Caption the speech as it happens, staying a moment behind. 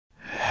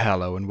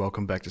Hello and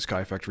welcome back to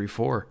SkyFactory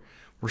 4.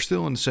 We're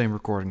still in the same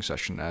recording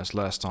session as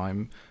last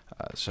time,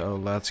 so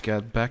let's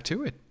get back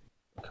to it.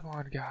 Come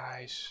on,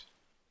 guys.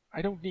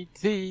 I don't need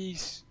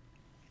these.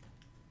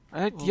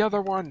 I need the other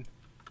one.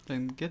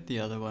 Then get the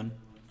other one.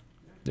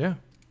 Yeah.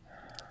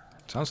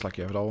 Sounds like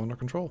you have it all under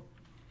control.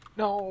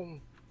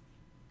 No.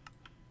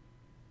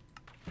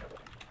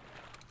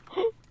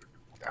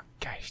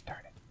 Okay,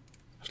 start it.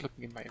 I was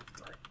looking in my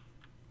inventory.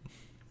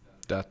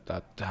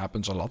 That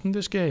happens a lot in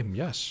this game,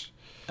 yes.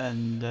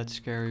 And that's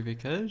scary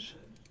because?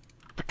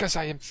 Because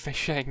I am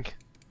fishing.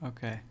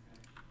 Okay.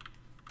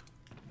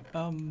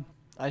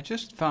 I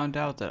just found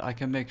out that I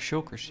can make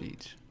shulker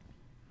seeds.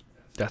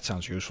 That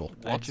sounds useful.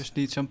 I just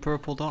need some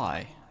purple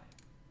dye.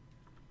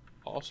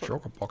 Also.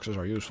 Shulker boxes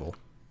are useful.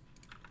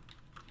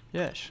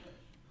 Yes.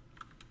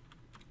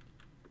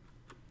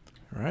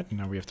 Alright,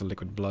 now we have the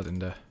liquid blood in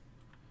the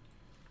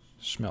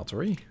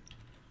smeltery.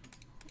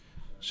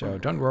 So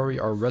don't worry,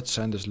 our red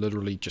sand is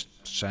literally just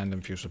sand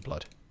infused with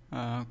blood.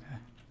 Okay.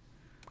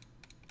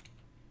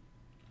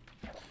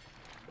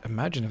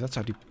 Imagine if that's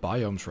how the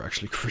biomes were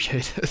actually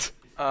created.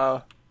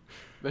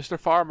 Mr.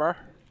 Farmer,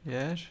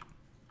 Yes?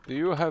 do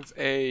you have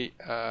a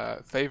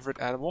favorite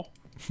animal?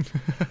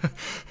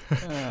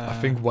 I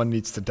think one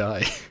needs to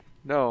die.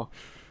 No.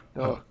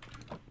 No.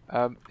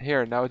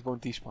 Here, now it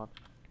won't despawn.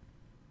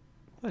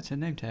 Oh, it's a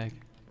name tag.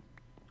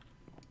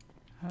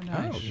 How Oh,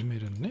 nice. you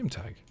made a name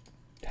tag.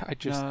 I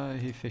just No,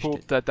 he fished pulled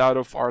it. that out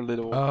of our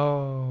little...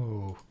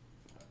 Oh,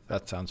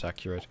 that sounds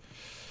accurate.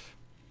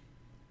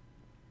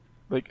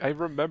 Like, I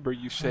remember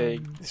you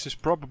saying, this is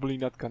probably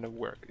not gonna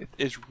work. It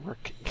is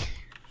working.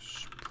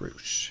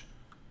 Spruce.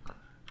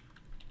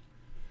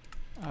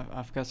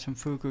 I've got some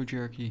fugu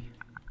jerky.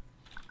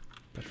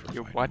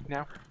 You what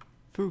now?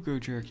 Fugu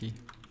jerky.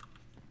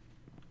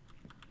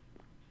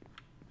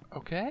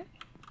 Okay.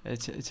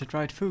 It's a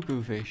dried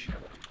fugu fish.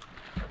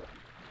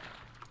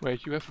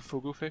 Wait, you have a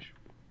fugu fish?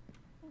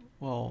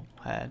 Well,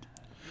 had.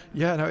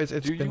 Yeah, no, it's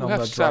Do been you on have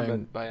that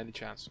salmon by any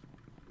chance?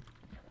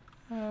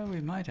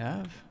 We might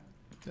have.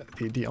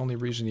 The only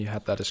reason he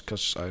had that is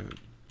because I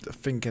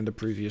think in the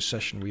previous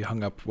session we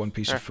hung up one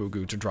piece of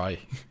fugu to dry.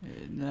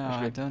 No,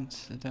 I don't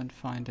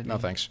find any. No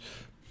thanks.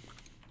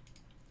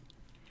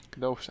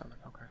 No salmon,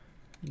 okay.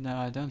 No,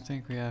 I don't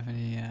think we have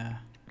any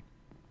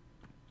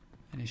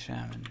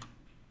salmon.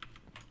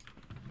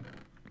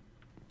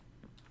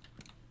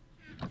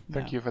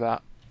 Thank you for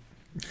that.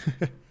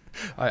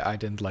 I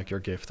didn't like your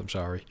gift, I'm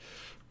sorry.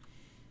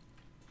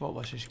 What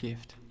was his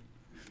gift?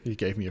 He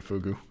gave me a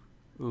fugu.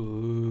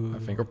 Ooh. I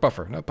think, or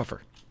puffer, no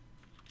puffer.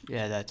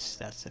 Yeah, that's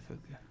the fugu.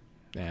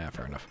 Yeah,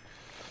 fair enough.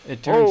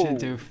 It turns Oh.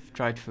 into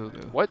dried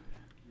fugu. What?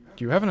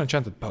 Do you have an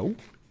enchanted bow?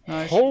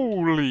 Nice.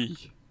 Holy!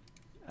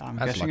 I'm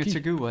That's guessing it's a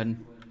lucky. good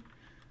one.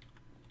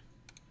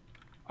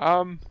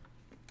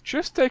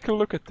 Just take a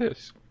look at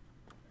this.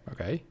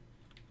 Okay.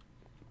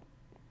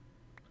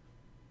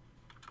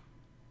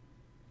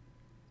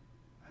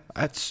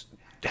 That's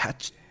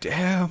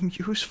damn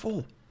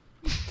useful.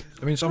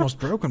 I mean, it's almost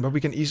broken, but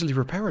we can easily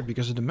repair it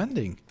because of the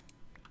mending.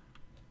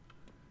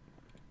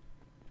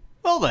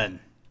 Well then.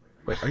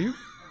 Wait, are you?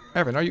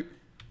 Erwin, are you?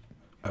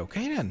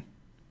 Okay then.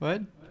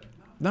 What?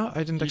 No, I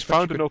didn't You expect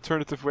found you an could-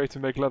 alternative way to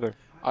make leather.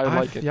 I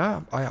like it.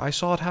 Yeah, I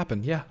saw it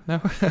happen. Yeah,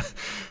 no.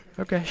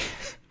 Okay.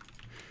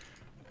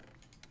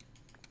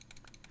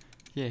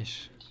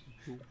 Yes.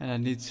 And I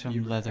need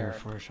some leather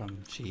for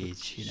some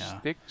seeds, you know.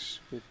 Sticks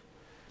with...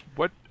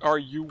 What are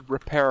you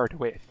repaired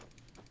with?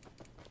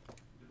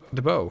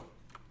 The bow.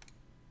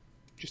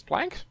 Just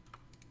planks?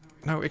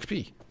 No,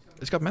 XP.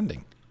 It's got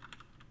mending.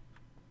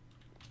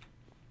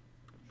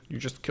 You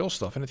just kill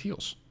stuff and it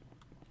heals.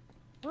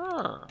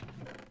 Ah.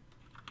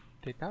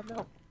 Did not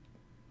know.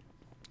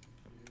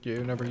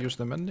 You never used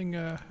the mending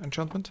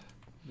enchantment?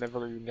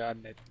 Never even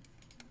gotten it.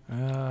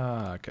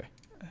 Ah, okay.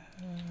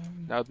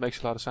 Now it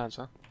makes a lot of sense,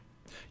 huh?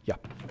 Yeah.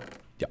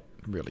 Yeah,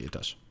 really it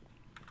does.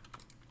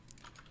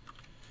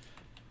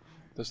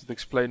 Does it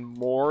explain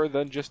more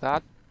than just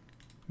that?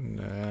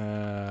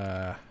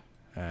 No.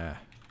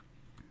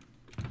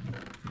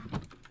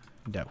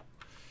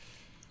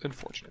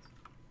 Unfortunate.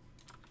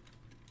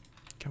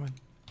 Come on.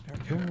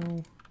 There we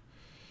go.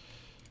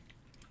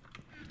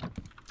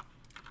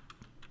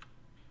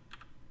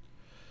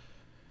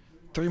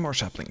 Three more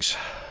saplings.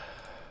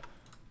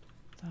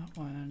 That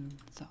one, and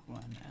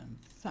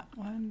that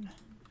one.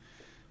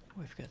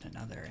 We've got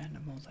another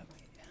animal that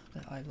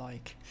I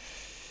like.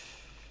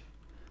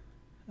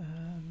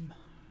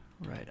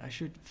 Right, I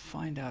should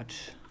find out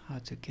how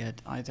to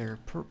get either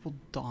purple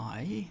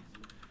dye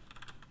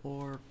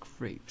or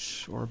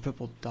grapes, or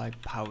purple dye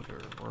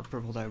powder, or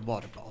purple dye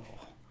water bottle.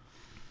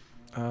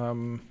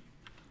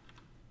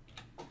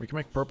 We can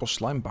make purple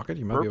slime bucket.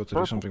 You might be able to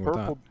do something with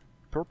that.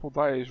 Purple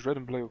dye is red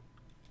and blue.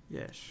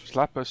 Yes.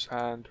 Lapis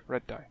and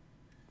red dye.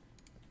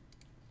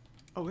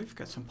 Oh, we've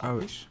got some Oh.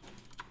 poppies.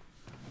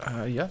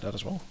 Yeah, that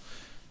as well.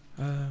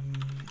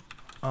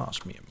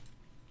 Osmium.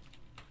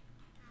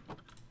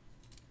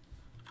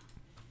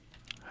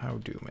 How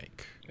do you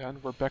make?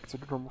 And we're back to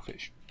the normal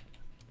fish.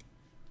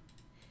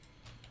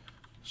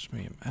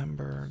 Osmium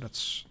amber.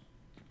 That's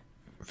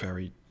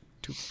very.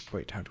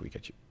 Wait, how do we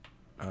get you?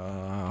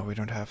 We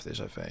don't have this,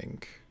 I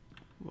think.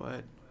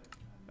 What?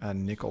 A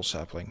nickel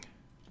sapling.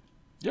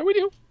 Yeah, we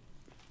do.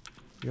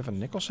 You have a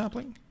nickel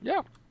sapling?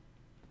 Yeah.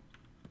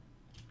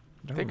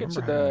 I I think it's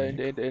remember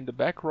having a in the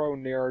back row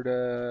near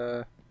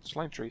the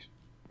slime trees.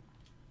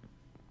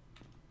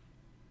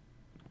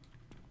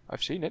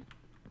 I've seen it.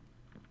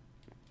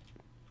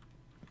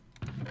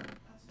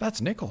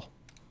 That's nickel.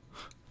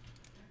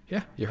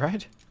 Yeah, you're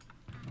right.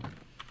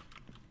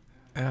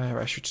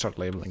 I should start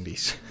labeling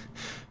these.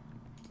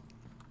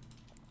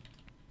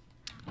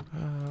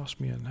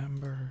 Osmium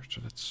amber,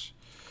 so that's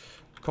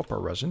copper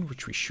resin,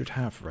 which we should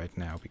have right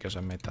now because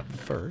I made that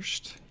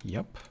first.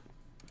 Yep.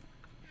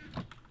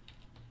 Oh,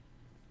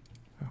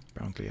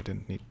 apparently I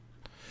didn't need...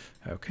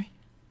 Okay.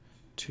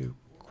 2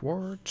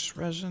 quartz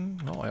resin.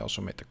 Well, I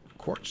also made the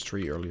quartz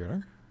tree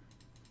earlier.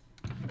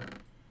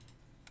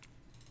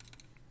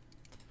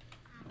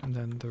 And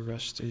then the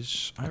rest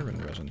is iron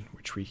resin,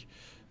 which we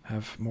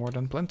have more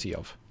than plenty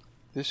of.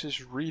 This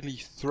is really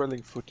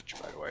thrilling footage,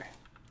 by the way.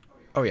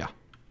 Oh yeah.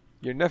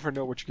 You never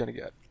know what you're gonna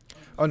get.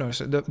 Oh no,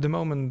 so the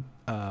moment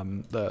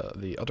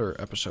the other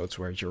episodes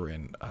where you're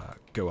in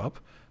go up,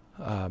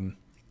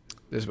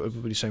 this will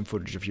be the same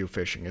footage of you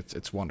fishing.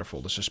 It's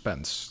wonderful. The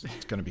suspense.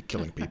 It's gonna be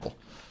killing people.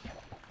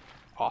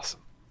 Awesome.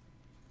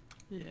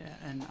 Yeah,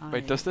 and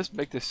Wait, does this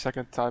make the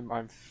second time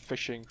I'm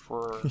fishing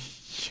for...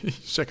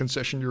 Second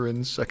session you're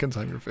in, second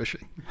time you're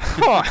fishing.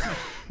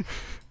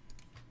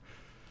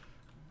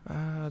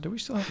 Do we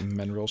still have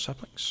mineral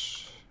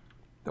saplings?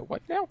 The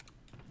what now?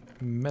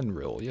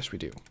 Mineral, yes we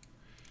do.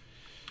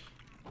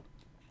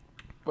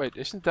 Wait,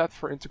 isn't that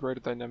for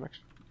integrated dynamics?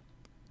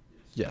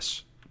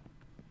 Yes.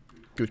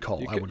 Good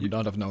call. You I would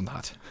not have known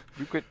that.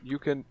 You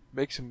can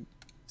make some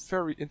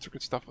very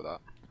intricate stuff with that.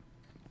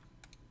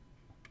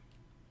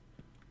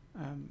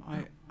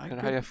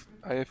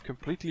 I have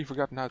completely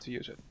forgotten how to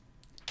use it.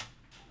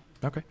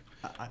 Okay.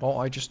 Well,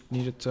 I just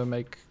needed to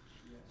make...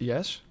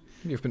 Yes?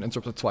 You've been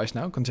interrupted twice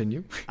now.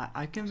 Continue.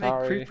 I can make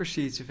Sorry. creeper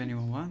seeds if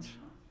anyone wants.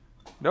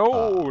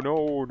 No,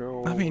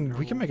 no. I mean, no.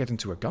 we can make it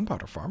into a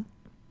gunpowder farm.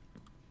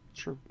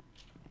 True.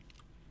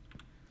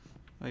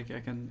 Like I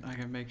can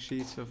make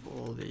seeds of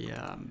all the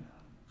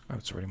Oh,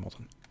 it's already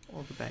molten.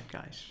 all the bad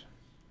guys.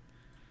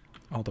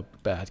 All the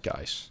bad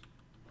guys.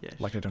 Yes.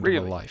 Like they don't have a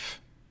Really? life.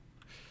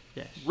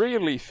 Yes.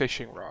 Really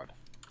fishing rod.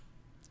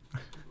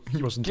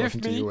 He wasn't Give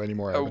talking to me you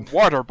anymore, a Erwin.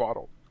 water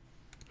bottle.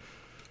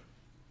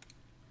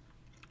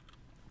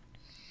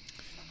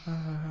 Oh,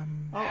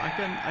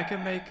 I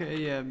can make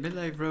a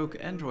melee rogue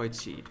android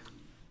seed.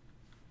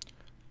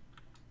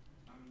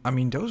 I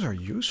mean, those are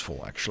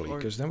useful, actually, Or-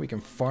 because then we can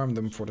farm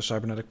them for the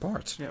cybernetic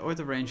parts. Yeah, or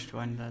the ranged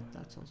one.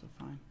 That's also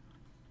fine.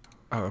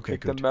 Oh, okay,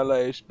 Think the good.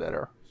 melee is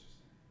better.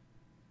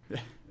 I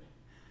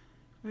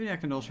mean, I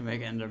can also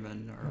make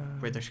endermen or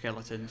wither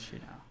skeletons. You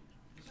know.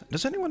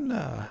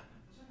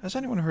 Has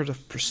anyone heard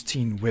of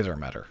pristine wither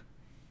matter?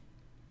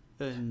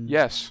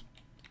 Yes,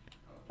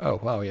 Oh,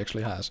 wow, he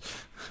actually has.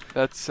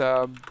 that's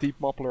deep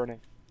mob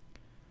learning.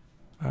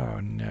 Oh,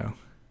 no.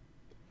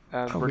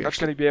 And Oh, we're we not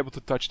actually- going to be able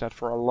to touch that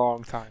for a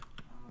long time.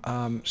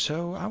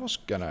 So I was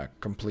gonna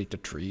complete the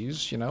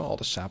trees, you know, all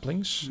the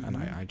saplings, and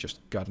I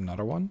just got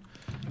another one.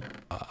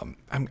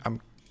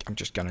 I'm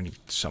just gonna need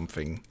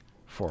something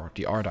for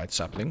the ardite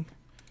sapling.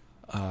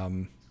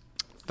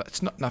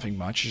 That's nothing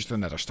much, just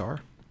another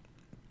star.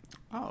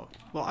 Oh,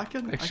 well, I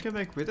can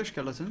make wither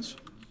skeletons.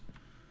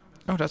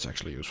 Oh, that's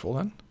actually useful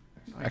then.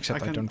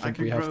 Except I can- don't think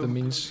can we have the grow-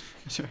 means.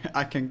 Sorry,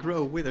 I can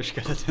grow wither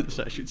skeletons,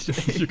 I should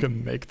say. You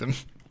can make them.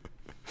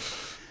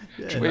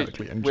 Yeah.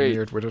 Genetically wait.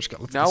 engineered wither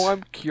skeletons. Now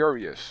I'm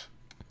curious.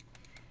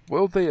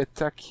 Will they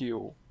attack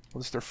you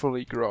once they're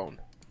fully grown?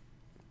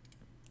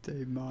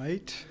 They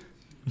might.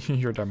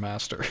 You're their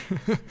master.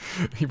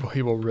 he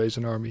will raise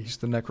an army. He's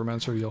the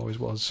necromancer he always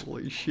was.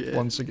 Holy shit.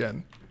 Once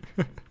again.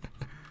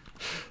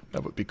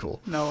 That would be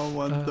cool. Now I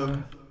want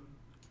them.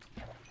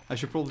 I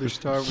should probably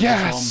start with a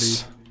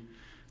Yes! zombie.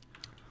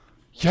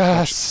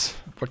 Yes!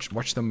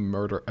 Watch them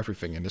murder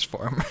everything in this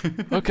farm.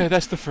 Okay,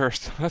 that's the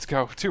first. Let's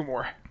go. 2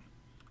 more.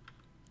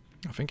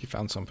 I think he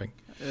found something.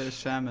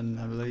 Salmon,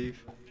 I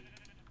believe.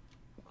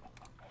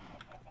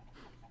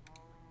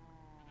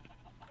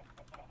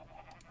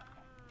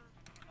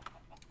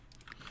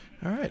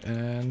 Alright,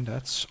 and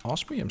that's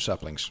osmium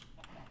saplings.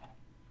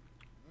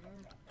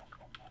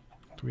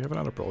 Do we have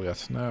another pearl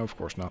yet? No, of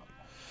course not.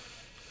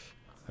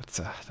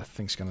 That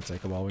thing's gonna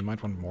take a while. We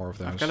might want more of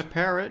those. I've got a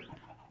parrot.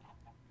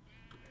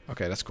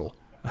 Okay, that's cool.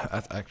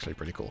 That's actually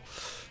pretty cool.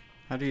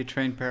 How do you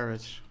train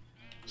parrots?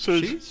 So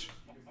Sheets?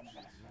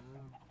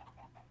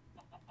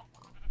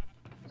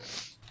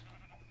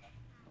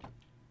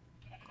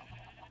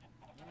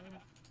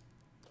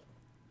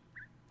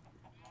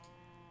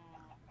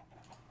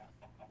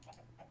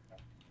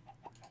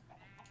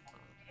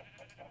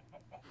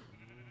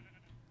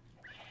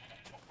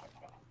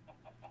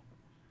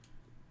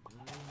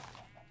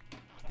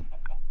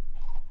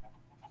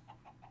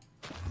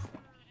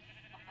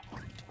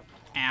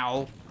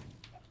 Ow.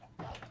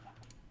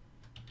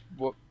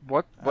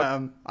 What?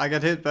 I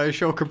got hit by a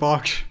shulker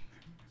box.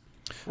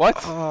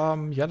 What?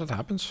 Yeah, that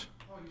happens.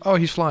 Oh,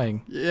 he's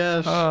flying.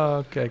 Yes.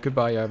 Okay,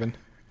 goodbye, Erwin.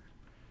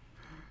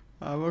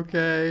 I'm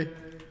okay.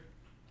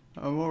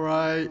 I'm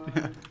alright.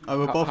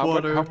 I'm above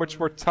water. How much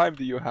more time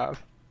do you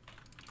have?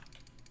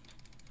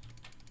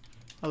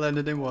 I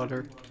landed in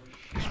water.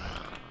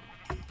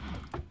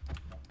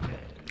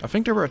 I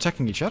think they were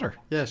attacking each other.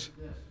 Yes.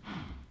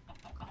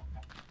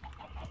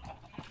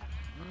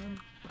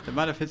 They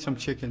might have hit some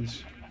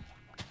chickens.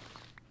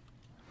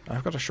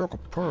 I've got a shock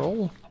of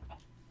pearl.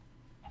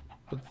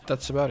 But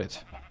that's about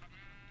it.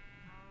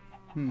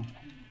 Hmm.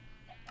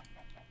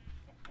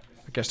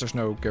 I guess there's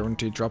no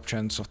guaranteed drop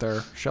chance of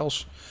their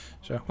shells.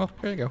 So, well,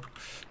 here you go.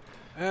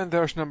 And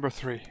there's number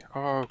 3.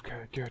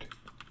 Okay, good.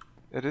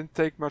 It didn't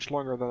take much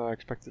longer than I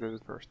expected it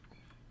at first.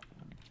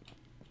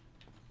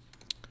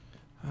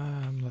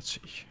 Let's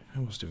see.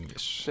 Who was doing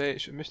this? Say,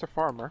 so Mr.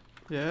 Farmer,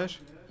 Yes?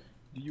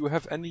 do you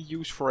have any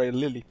use for a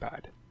lily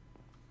pad?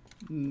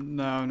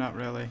 No, not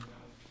really.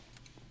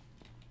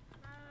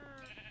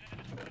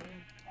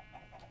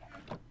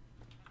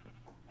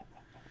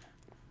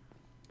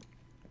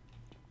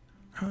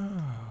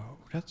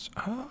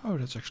 Oh,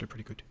 that's actually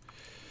pretty good.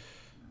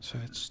 So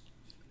it's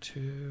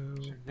 2.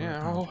 So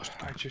now,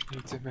 I just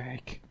need to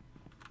make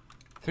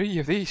 3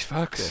 of these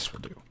fucks. This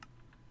will do.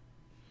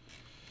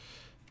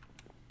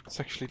 It's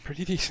actually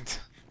pretty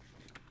decent.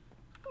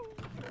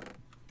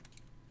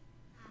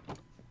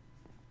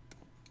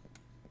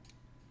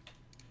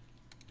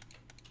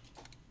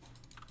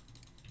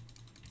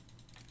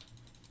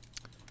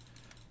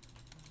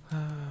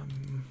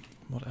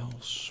 What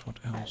else? What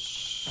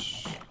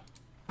else?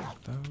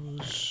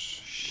 Those.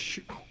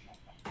 Shoot.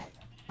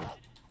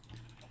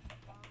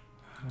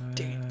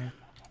 Damn.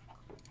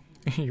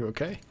 You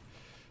okay?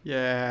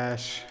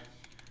 Yes.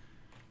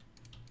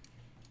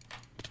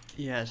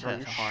 He has Are half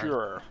you a heart.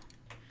 sure?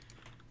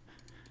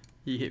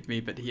 He hit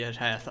me, but he has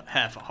half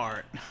a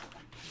heart.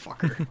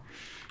 Fucker.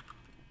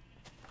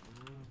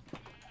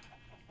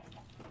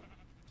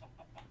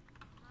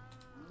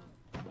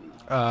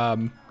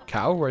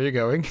 Cow, where are you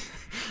going?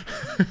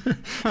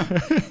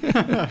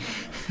 I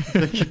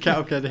think your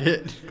cow got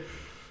hit.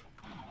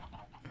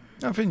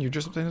 Oh, Finn, you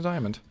just obtained a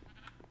diamond.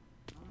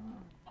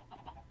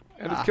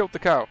 And it killed the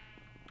cow.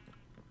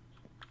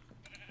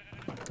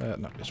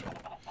 No, this one.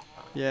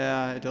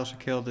 Yeah, it also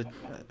killed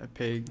a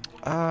pig.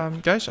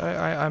 Guys,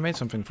 I made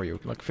something for you.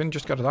 Like, Finn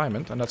just got a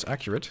diamond, and that's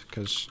accurate,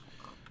 because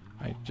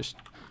I just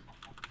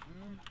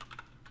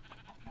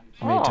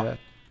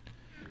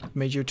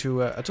made you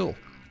to a tool.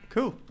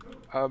 Cool.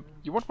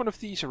 You want one of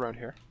these around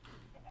here?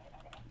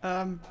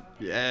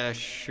 Yeah,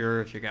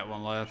 sure, if you got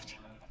one left.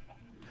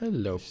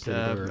 Hello, pretty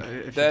bird.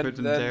 If you put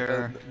them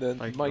there, then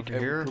like Mike, over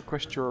here.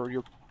 request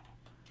your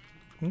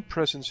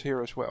presence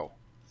here as well.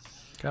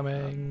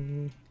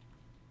 Coming.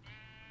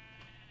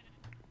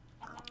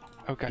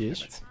 Okay.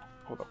 Yes.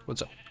 Hold on.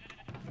 What's up?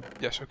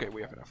 Yes. Okay,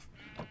 we have enough.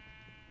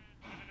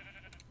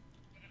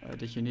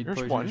 Did you need Here's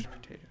poisonous one.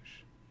 potatoes?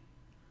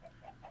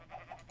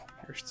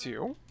 Here's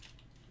 2.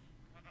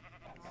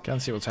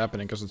 Can't see what's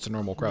happening because it's a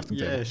normal crafting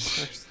table. Yes.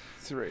 There's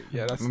 3.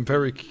 Yeah, that's. I'm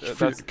very,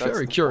 that's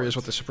very the curious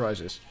point. what the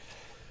surprise is.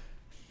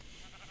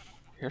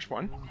 Here's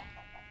 1.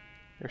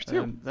 Here's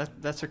 2.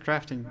 That's a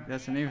crafting.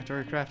 That's an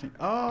inventory crafting.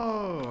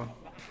 Oh.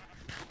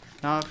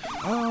 Now.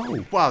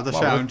 Oh, Wow, the wow,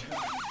 sound.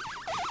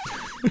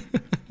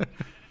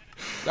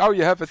 Now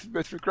you have a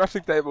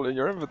crafting table in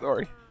your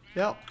inventory.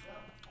 Yep.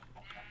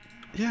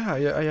 yeah,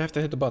 I have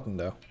to hit the button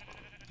though.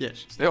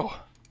 Yes. Still.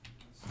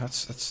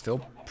 That's still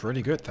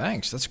pretty good.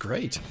 Thanks. That's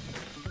great.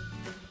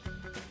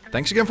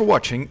 Thanks again for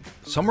watching.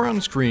 Somewhere on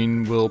the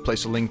screen we'll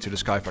place a link to the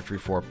SkyFactory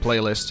 4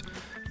 playlist.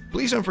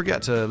 Please don't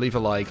forget to leave a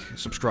like,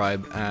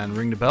 subscribe, and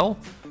ring the bell.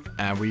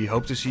 And we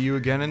hope to see you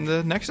again in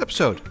the next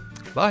episode.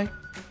 Bye.